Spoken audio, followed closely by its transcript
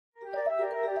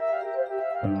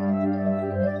And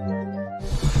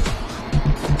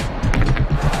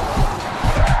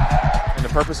the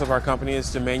purpose of our company is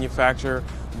to manufacture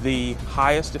the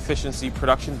highest efficiency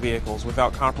production vehicles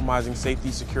without compromising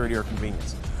safety, security, or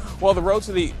convenience. Well, the road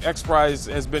to the X Prize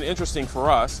has been interesting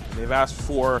for us. They've asked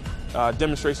for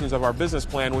demonstrations of our business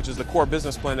plan, which is the core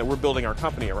business plan that we're building our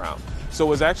company around. So it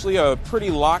was actually a pretty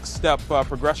lockstep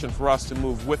progression for us to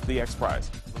move with the X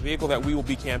Prize. The vehicle that we will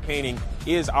be campaigning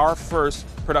is our first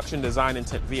production design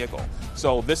intent vehicle.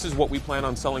 So this is what we plan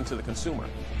on selling to the consumer.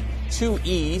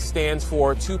 2E stands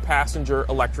for two-passenger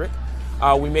electric.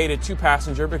 We made it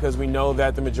two-passenger because we know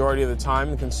that the majority of the time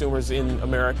the consumers in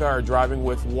America are driving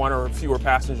with one or fewer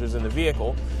passengers in the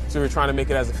vehicle, so we're trying to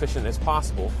make it as efficient as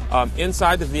possible.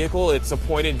 Inside the vehicle, it's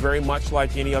appointed very much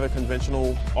like any other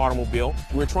conventional automobile.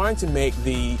 We're trying to make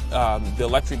the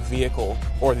electric vehicle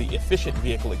or the efficient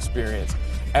vehicle experience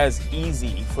as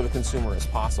easy for the consumer as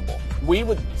possible. We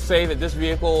would say that this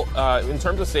vehicle, in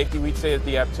terms of safety, we'd say that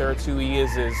the Aptera 2E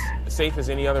is as safe as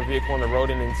any other vehicle on the road,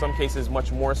 and in some cases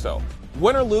much more so.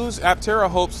 Win or lose, Aptera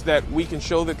hopes that we can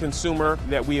show the consumer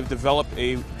that we have developed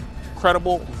a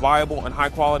credible, viable, and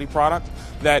high-quality product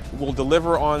that will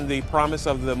deliver on the promise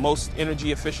of the most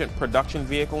energy-efficient production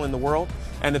vehicle in the world,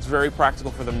 and it's very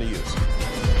practical for them to use.